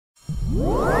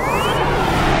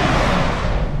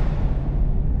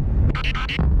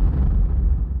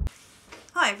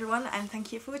Hi everyone, and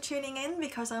thank you for tuning in,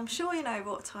 because I'm sure you know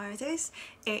what time it is.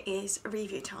 It is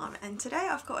review time, and today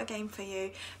I've got a game for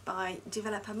you by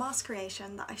developer Mars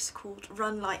Creation that is called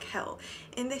Run Like Hell.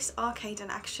 In this arcade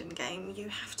and action game, you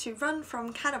have to run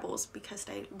from cannibals because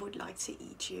they would like to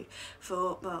eat you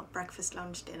for, well, breakfast,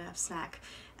 lunch, dinner, snack.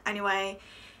 Anyway,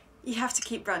 you have to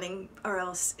keep running or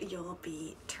else you'll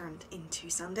be turned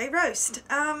into Sunday roast.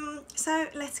 So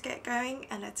let's get going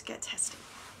and let's get testing.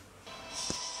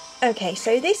 Okay,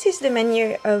 so this is the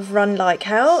menu of Run Like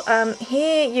Hell.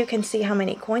 Here you can see how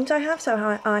many coins I have.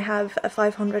 So I have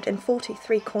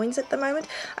 543 coins at the moment.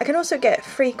 I can also get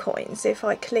free coins. If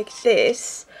I click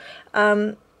this,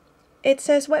 it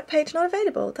says web page not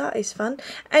available. That is fun.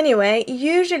 Anyway,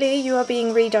 usually you are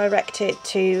being redirected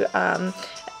to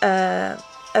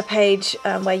a page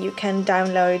where you can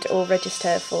download or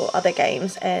register for other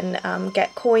games and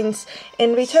get coins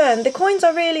in return. The coins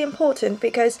are really important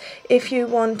because if you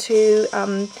want to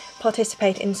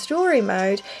participate in story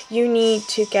mode, you need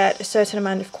to get a certain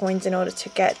amount of coins in order to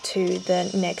get to the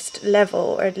next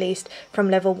level, or at least from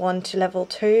level 1 to level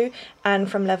 2 and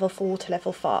from level 4 to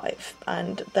level 5.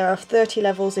 And there are 30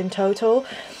 levels in total.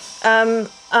 I've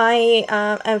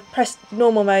pressed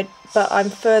normal mode, but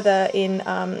I'm further in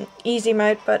easy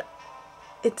mode, but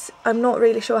I'm not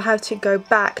really sure how to go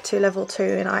back to level 2,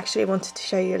 and I actually wanted to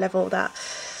show you a level that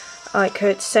I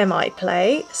could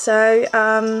semi-play. So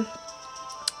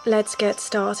let's get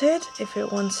started if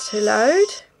it wants to load.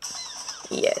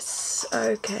 Yes,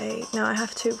 okay, now I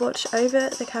have to watch over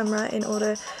the camera in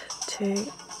order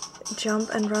to jump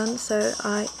and run, so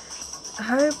I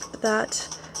hope that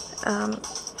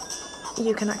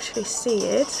you can actually see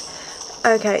it.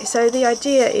 Okay, so the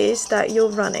idea is that you're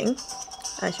running,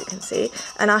 as you can see,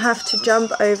 and I have to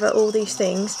jump over all these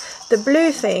things. The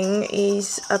blue thing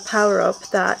is a power-up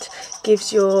that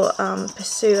gives your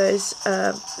pursuers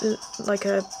like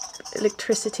a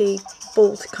electricity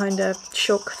bolt kind of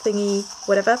shock thingy,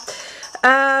 whatever,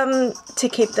 to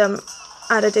keep them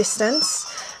at a distance.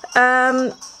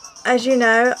 As you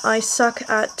know, I suck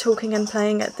at talking and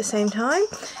playing at the same time.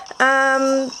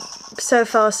 So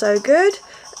far so good.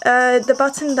 The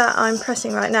button that I'm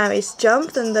pressing right now is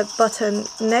jump, and the button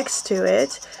next to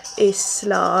it is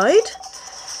slide,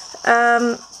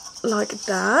 like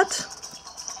that.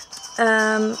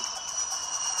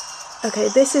 Okay,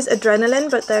 this is adrenaline,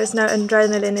 but there's no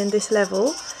adrenaline in this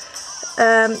level.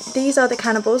 These are the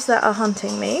cannibals that are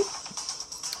hunting me,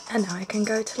 and now I can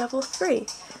go to level 3.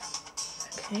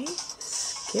 Okay,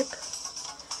 skip.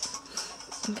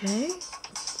 Okay,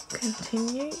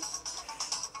 continue.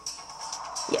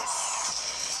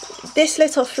 Yes, this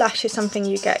little flash is something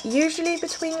you get usually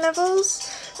between levels,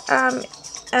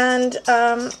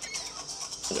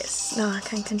 yes, now I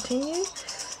can continue.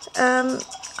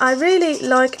 I really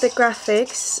like the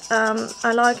graphics.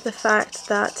 I like the fact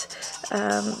that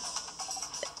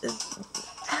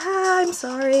I'm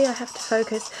sorry, I have to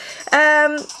focus.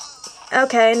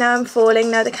 Okay, now I'm falling.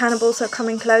 Now the cannibals are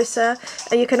coming closer.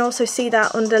 You can also see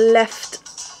that on the left.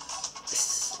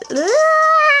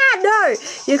 No,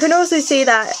 you can also see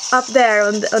that up there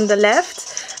on the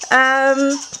left.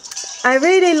 I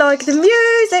really like the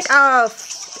music. Oh,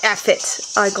 F it,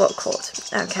 I got caught.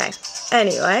 Okay,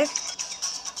 anyway,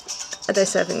 they're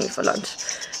serving me for lunch.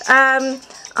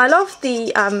 I love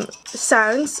the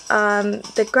sounds.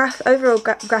 The overall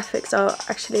graphics are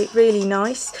actually really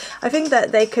nice. I think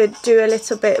that they could do a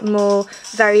little bit more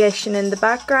variation in the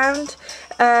background.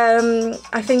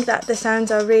 I think that the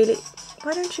sounds are really...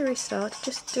 Why don't you restart?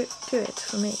 Just do it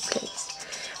for me, please.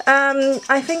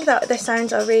 I think that the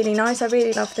sounds are really nice. I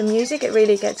really love the music. It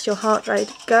really gets your heart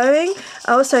rate going.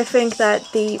 I also think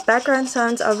that the background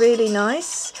sounds are really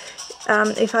nice.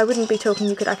 If I wouldn't be talking,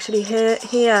 you could actually hear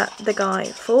the guy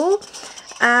fall.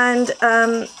 And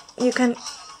you can...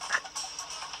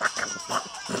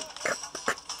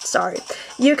 Sorry.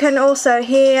 You can also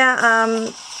hear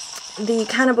the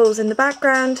cannibals in the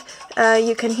background.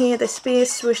 You can hear the spears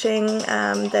swooshing.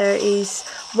 There is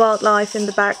wildlife in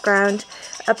the background.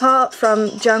 Apart from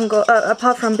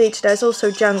beach, there's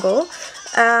also jungle.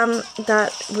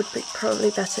 That would be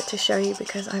probably better to show you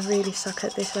because I really suck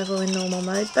at this level in normal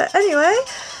mode. But anyway,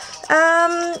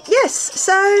 yes,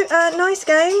 so nice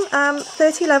game.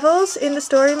 30 levels in the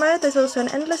story mode. There's also an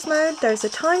endless mode. There's a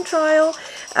time trial.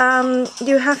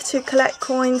 You have to collect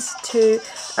coins to...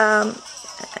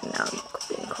 and now I'm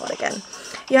being caught again.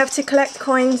 You have to collect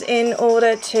coins in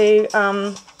order to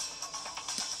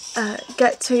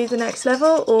get to the next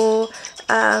level, or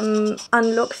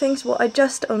unlock things. What I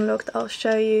just unlocked, I'll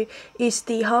show you, is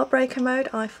the Heartbreaker mode.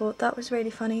 I thought that was really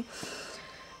funny,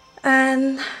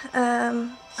 and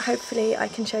hopefully I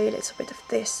can show you a little bit of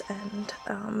this. And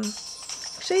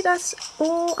actually that's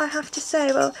all I have to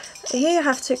say. Well, here you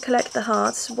have to collect the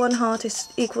hearts. 1 heart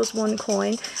equals 1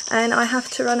 coin, and I have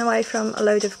to run away from a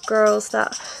load of girls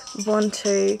that want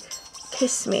to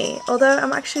kiss me, although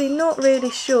I'm actually not really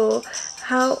sure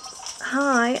how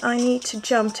high I need to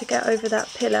jump to get over that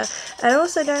pillar. And I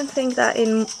also don't think that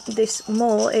in this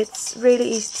mall it's really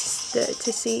easy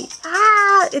to see.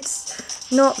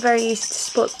 It's not very easy to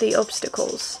spot the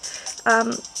obstacles.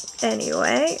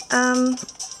 Anyway,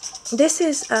 this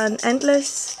is an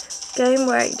endless game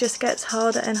where it just gets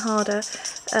harder and harder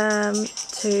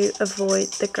to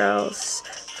avoid the girls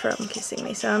from kissing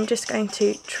me. So I'm just going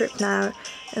to trip now,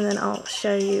 and then I'll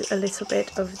show you a little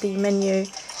bit of the menu,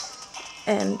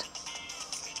 and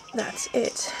that's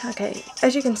it. Okay,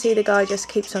 as you can see, the guy just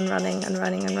keeps on running and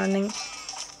running and running.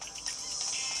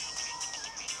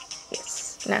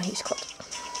 Yes, now he's caught.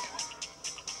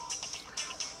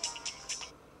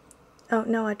 Oh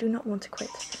no, I do not want to quit.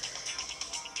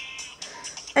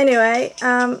 Anyway,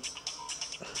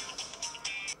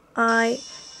 I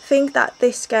think that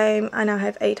this game, I now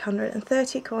have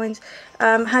 830 coins,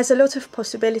 has a lot of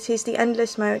possibilities. The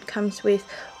endless mode comes with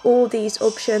all these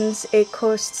options. It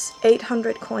costs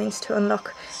 800 coins to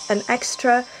unlock an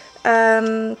extra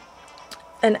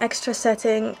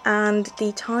setting, and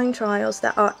the time trials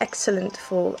that are excellent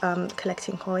for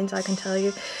collecting coins, I can tell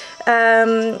you,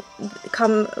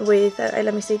 come with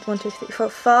let me see, 1, 2, 3, 4,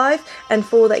 5 and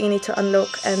 4 that you need to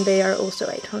unlock, and they are also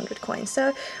 800 coins.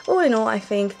 So all in all, I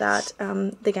think that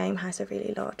the game has a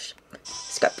really large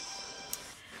scope.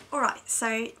 Alright,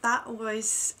 so that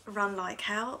was Run Like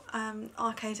Hell,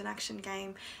 arcade and action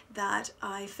game that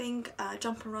I think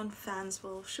Jump and Run fans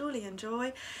will surely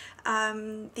enjoy.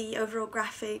 The overall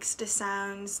graphics, the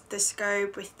sounds, the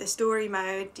scope with the story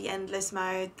mode, the endless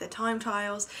mode, the time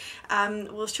trials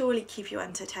will surely keep you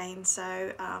entertained.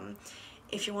 So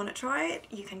if you want to try it,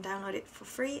 you can download it for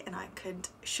free, and I could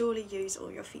surely use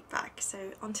all your feedback. So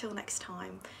until next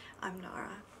time, I'm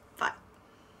Nara. Bye.